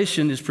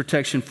 salvation is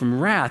protection from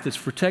wrath. It's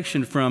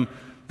protection from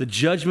the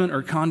judgment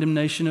or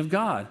condemnation of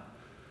God.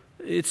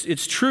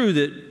 It's true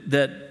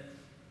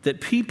that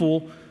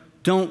people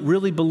don't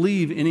really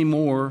believe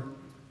anymore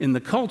in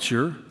the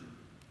culture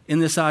in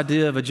this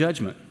idea of a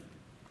judgment,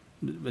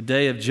 a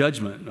day of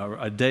judgment, or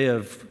a day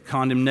of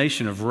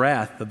condemnation, of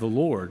wrath of the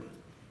Lord.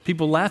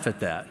 People laugh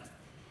at that.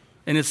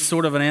 And it's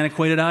sort of an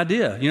antiquated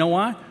idea. You know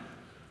why?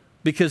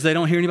 Because they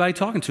don't hear anybody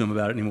talking to them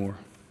about it anymore.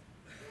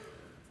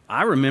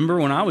 I remember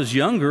when I was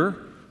younger,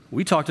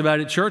 we talked about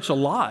it at church a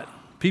lot.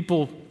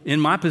 People in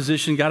my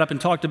position got up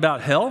and talked about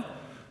hell.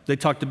 They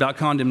talked about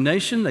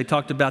condemnation. They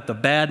talked about the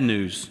bad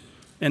news.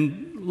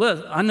 And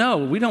look, I know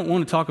we don't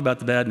want to talk about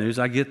the bad news.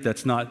 I get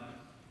that's not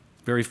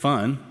very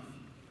fun.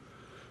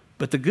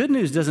 But the good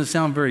news doesn't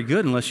sound very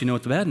good unless you know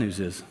what the bad news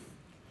is.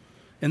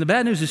 And the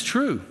bad news is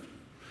true.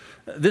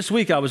 This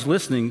week I was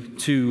listening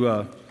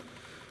to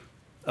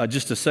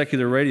just a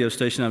secular radio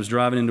station. I was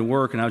driving into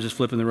work, and I was just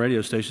flipping the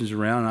radio stations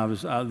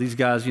around. And these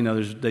guys,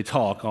 they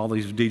talk. All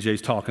these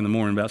DJs talk in the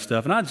morning about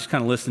stuff. And I just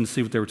kind of listened to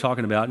see what they were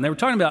talking about. And they were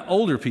talking about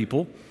older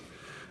people.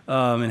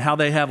 And how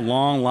they have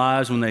long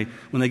lives when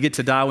they get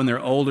to die when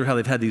they're older, how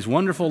they've had these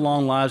wonderful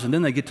long lives, and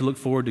then they get to look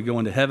forward to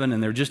going to heaven,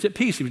 and they're just at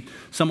peace.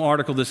 Some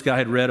article this guy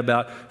had read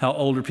about how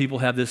older people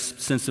have this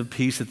sense of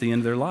peace at the end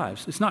of their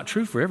lives. It's not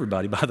true for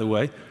everybody, by the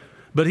way,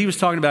 but he was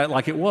talking about it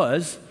like it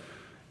was.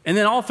 And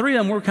then all three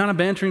of them were kind of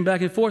bantering back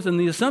and forth, and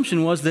the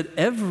assumption was that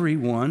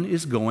everyone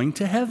is going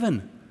to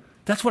heaven.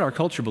 That's what our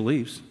culture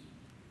believes.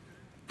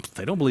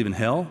 They don't believe in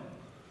hell.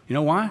 You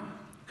know why?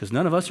 Because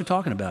none of us are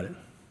talking about it.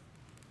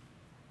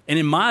 And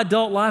in my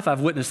adult life,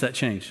 I've witnessed that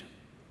change.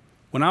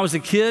 When I was a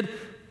kid,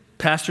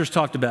 pastors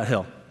talked about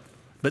hell.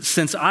 But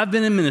since I've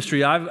been in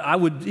ministry, I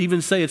would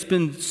even say it's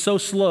been so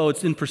slow,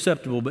 it's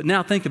imperceptible. But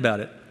now think about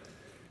it.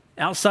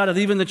 Outside of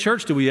even the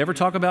church, do we ever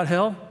talk about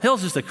hell?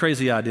 Hell's just a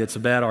crazy idea. It's a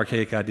bad,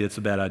 archaic idea. It's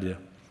a bad idea.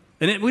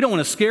 And we don't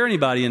want to scare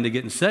anybody into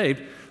getting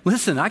saved.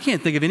 Listen, I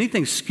can't think of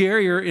anything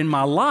scarier in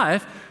my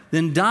life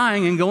than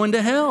dying and going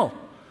to hell.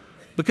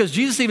 Because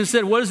Jesus even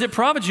said, what does it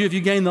profit you if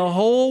you gain the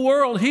whole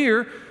world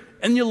here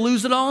and you'll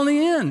lose it all in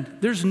the end?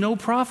 There's no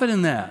profit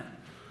in that.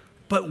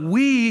 But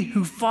we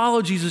who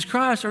follow Jesus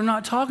Christ are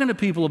not talking to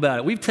people about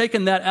it. We've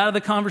taken that out of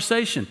the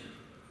conversation.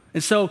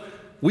 And so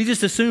we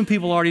just assume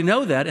people already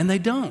know that, and they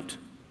don't.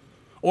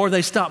 Or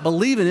they stop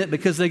believing it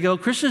because they go,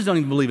 Christians don't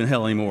even believe in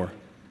hell anymore.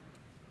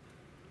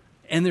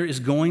 And there is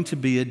going to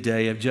be a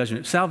day of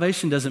judgment.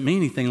 Salvation doesn't mean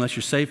anything unless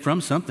you're saved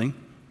from something.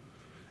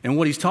 And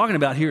what he's talking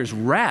about here is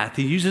wrath.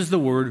 He uses the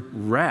word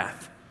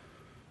wrath.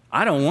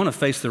 I don't want to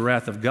face the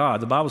wrath of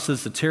God. The Bible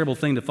says it's a terrible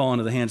thing to fall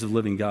into the hands of the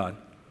living God.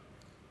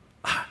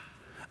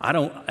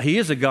 He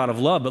is a God of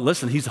love, but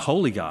listen, he's a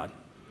holy God.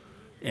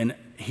 And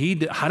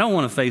I don't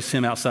want to face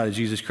him outside of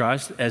Jesus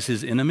Christ as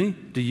his enemy.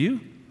 Do you?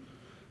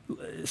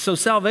 So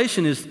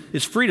salvation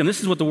is freedom.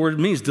 This is what the word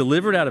means: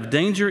 delivered out of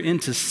danger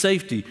into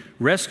safety,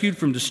 rescued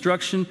from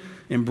destruction,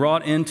 and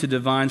brought into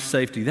divine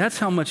safety. That's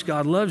how much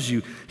God loves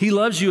you. He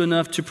loves you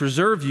enough to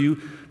preserve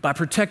you by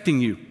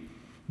protecting you,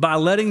 by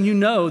letting you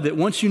know that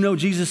once you know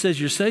Jesus as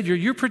your Savior,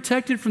 you're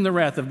protected from the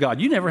wrath of God.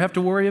 You never have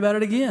to worry about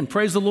it again.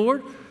 Praise the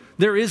Lord.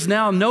 There is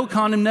now no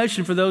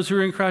condemnation for those who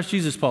are in Christ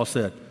Jesus, Paul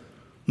said.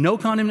 No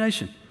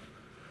condemnation.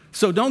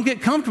 So don't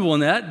get comfortable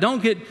in that.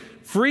 Don't get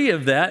free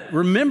of that.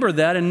 Remember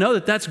that and know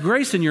that that's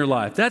grace in your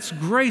life. That's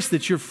grace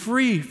that you're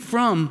free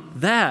from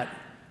that.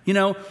 You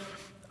know,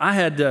 I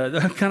had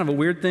kind of a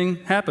weird thing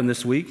happen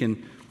this week,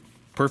 and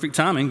perfect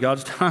timing,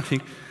 God's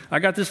timing. I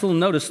got this little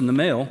notice in the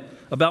mail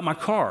about my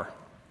car.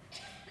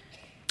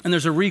 And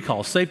there's a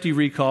recall, safety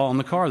recall on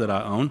the car that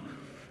I own.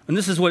 And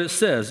this is what it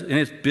says, and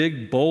it's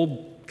big,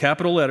 bold,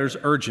 capital letters,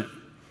 urgent.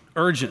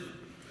 Urgent.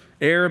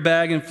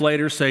 Airbag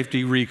inflator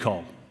safety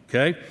recall,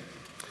 okay?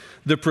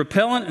 The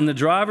propellant in the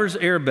driver's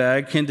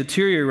airbag can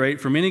deteriorate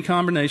from any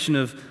combination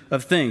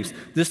of things.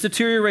 This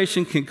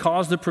deterioration can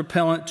cause the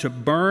propellant to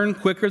burn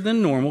quicker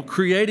than normal,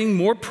 creating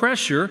more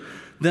pressure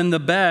than the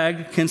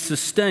bag can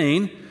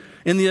sustain.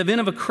 In the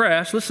event of a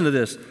crash, listen to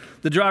this,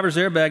 the driver's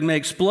airbag may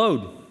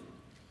explode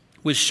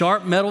with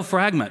sharp metal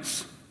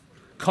fragments,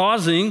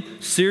 causing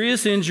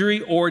serious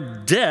injury or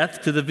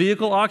death to the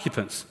vehicle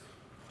occupants.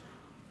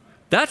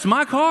 That's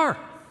my car.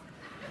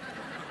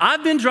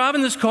 I've been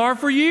driving this car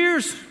for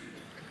years.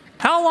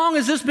 How long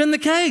has this been the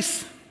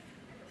case?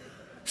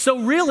 So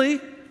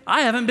really,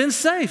 I haven't been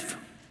safe.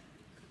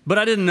 But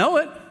I didn't know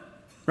it,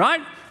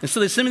 right? And so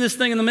they sent me this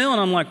thing in the mail, and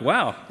I'm like,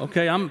 wow,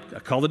 okay, I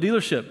called the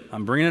dealership.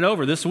 I'm bringing it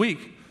over this week.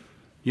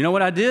 You know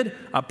what I did?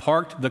 I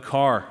parked the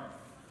car.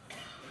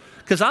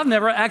 Because I've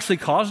never actually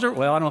caused a,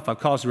 well, I don't know if I've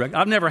caused a wreck.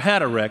 I've never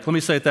had a wreck. Let me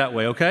say it that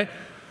way, okay?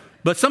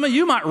 But some of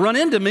you might run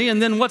into me, and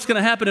then what's going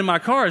to happen in my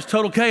car is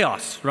total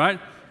chaos, right?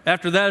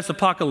 After that, it's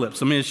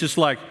apocalypse. I mean, it's just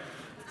like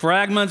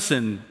fragments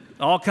and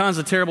all kinds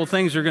of terrible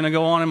things are going to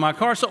go on in my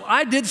car. So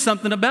I did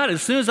something about it.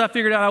 As soon as I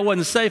figured out I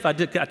wasn't safe, I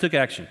took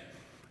action.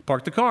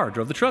 Parked the car,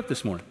 drove the truck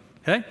this morning,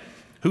 okay?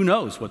 Who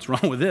knows what's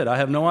wrong with it? I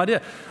have no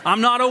idea.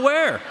 I'm not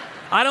aware.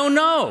 I don't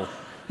know.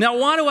 Now,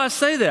 why do I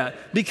say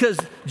that? Because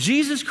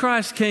Jesus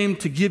Christ came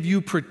to give you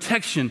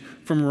protection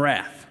from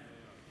wrath.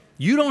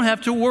 You don't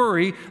have to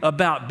worry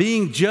about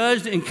being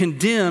judged and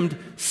condemned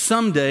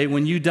someday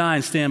when you die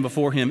and stand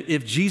before Him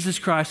if Jesus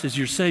Christ is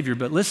your Savior.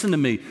 But listen to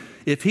me.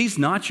 If He's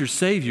not your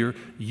Savior,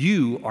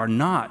 you are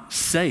not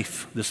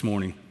safe this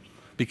morning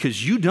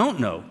because you don't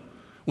know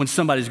when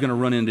somebody's going to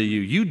run into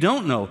you. You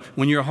don't know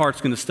when your heart's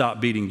going to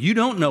stop beating. You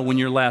don't know when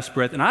your last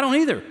breath, and I don't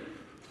either.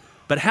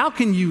 But how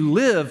can you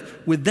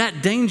live with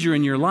that danger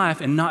in your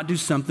life and not do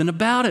something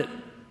about it?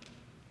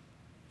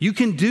 You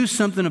can do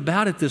something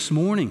about it this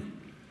morning.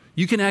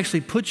 You can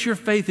actually put your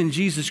faith in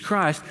Jesus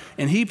Christ,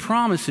 and He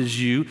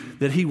promises you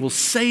that He will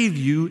save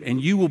you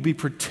and you will be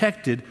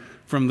protected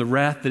from the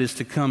wrath that is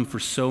to come for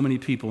so many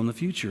people in the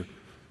future.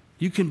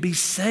 You can be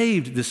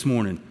saved this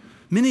morning.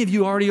 Many of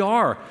you already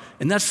are,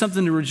 and that's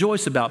something to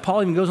rejoice about.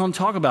 Paul even goes on to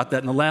talk about that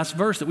in the last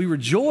verse, that we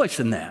rejoice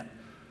in that.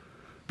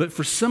 But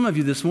for some of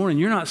you this morning,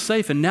 you're not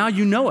safe, and now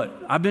you know it.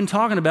 I've been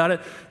talking about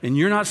it, and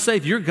you're not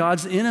safe. You're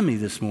God's enemy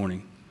this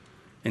morning,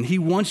 and He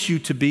wants you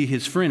to be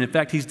His friend. In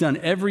fact, He's done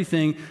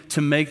everything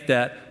to make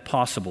that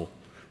possible.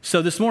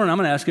 So this morning, I'm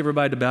going to ask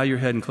everybody to bow your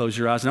head and close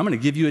your eyes, and I'm going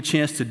to give you a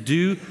chance to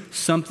do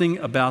something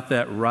about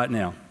that right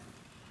now.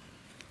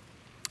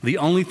 The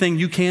only thing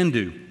you can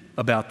do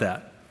about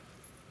that,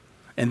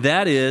 and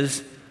that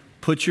is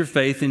put your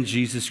faith in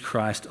Jesus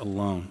Christ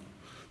alone.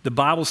 The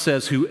Bible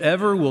says,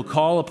 whoever will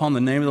call upon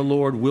the name of the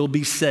Lord will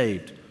be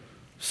saved.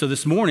 So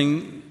this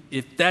morning,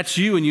 if that's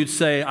you and you'd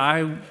say,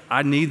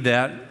 I need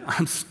that,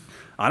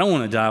 I don't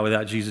want to die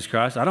without Jesus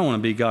Christ. I don't want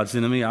to be God's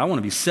enemy. I want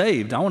to be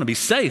saved. I want to be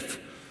safe.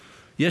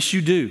 Yes,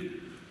 you do.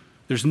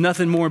 There's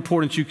nothing more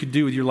important you could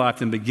do with your life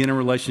than begin a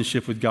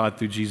relationship with God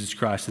through Jesus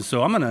Christ. And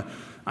so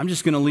I'm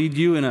just going to lead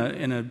you in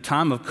a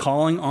time of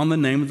calling on the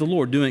name of the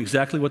Lord, doing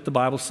exactly what the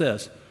Bible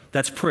says.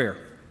 That's prayer.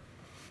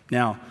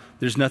 Now,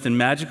 there's nothing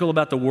magical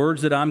about the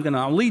words that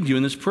I'll lead you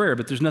in this prayer,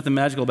 but there's nothing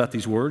magical about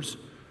these words.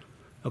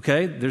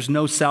 Okay? There's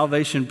no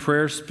salvation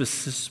prayer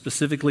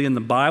specifically in the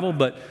Bible,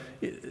 but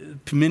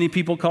many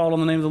people call on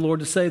the name of the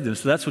Lord to save them.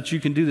 So that's what you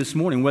can do this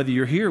morning, whether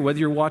you're here, whether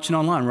you're watching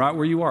online, right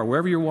where you are,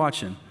 wherever you're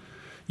watching.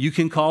 You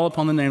can call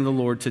upon the name of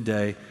the Lord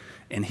today,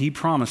 and He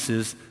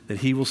promises that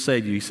He will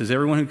save you. He says,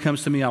 everyone who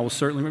comes to me, I will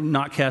certainly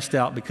not cast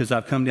out, because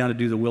I've come down to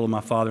do the will of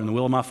my Father. And the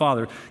will of my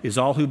Father is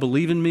all who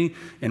believe in me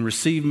and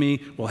receive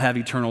me will have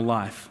eternal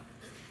life.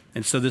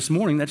 And so this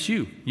morning, that's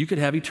you. You could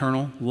have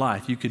eternal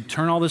life. You could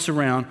turn all this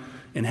around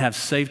and have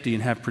safety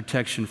and have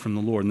protection from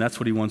the Lord. And that's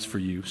what He wants for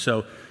you.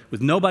 So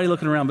with nobody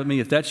looking around but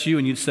me, if that's you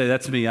and you'd say,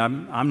 that's me,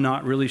 I'm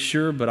not really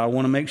sure, but I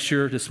want to make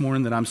sure this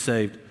morning that I'm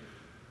saved.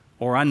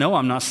 Or I know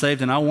I'm not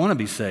saved and I want to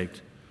be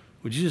saved.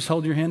 Would you just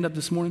hold your hand up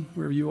this morning,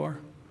 wherever you are?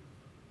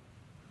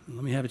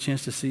 Let me have a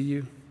chance to see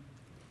you.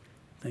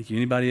 Thank you.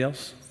 Anybody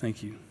else?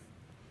 Thank you.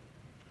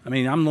 I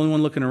mean, I'm the only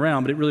one looking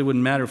around, but it really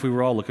wouldn't matter if we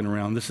were all looking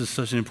around. This is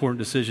such an important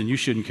decision. You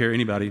shouldn't care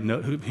anybody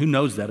who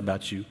knows that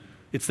about you.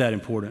 It's that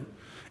important.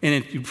 And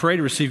if you pray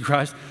to receive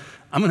Christ,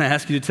 I'm going to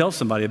ask you to tell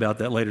somebody about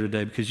that later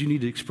today because you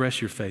need to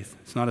express your faith.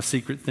 It's not a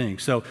secret thing.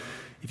 So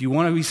if you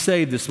want to be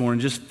saved this morning,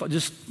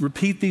 just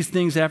repeat these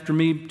things after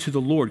me to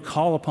the Lord.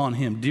 Call upon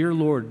him. Dear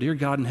Lord, dear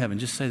God in heaven,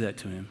 just say that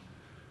to him.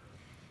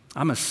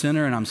 I'm a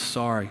sinner and I'm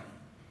sorry.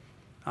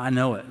 I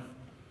know it.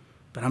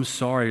 But I'm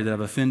sorry that I've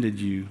offended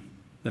you,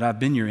 that I've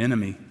been your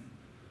enemy.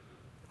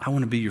 I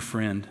want to be your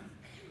friend.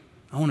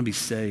 I want to be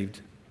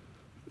saved.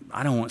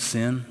 I don't want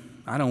sin.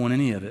 I don't want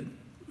any of it.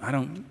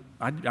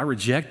 I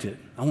reject it.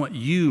 I want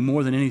you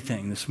more than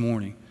anything this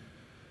morning.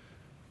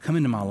 Come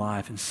into my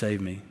life and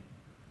save me.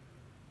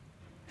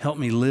 Help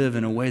me live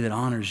in a way that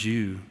honors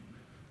you.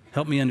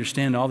 Help me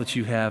understand all that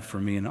you have for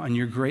me and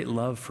your great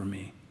love for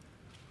me.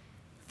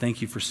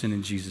 Thank you for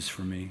sending Jesus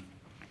for me.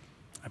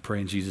 I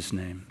pray in Jesus'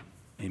 name.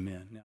 Amen.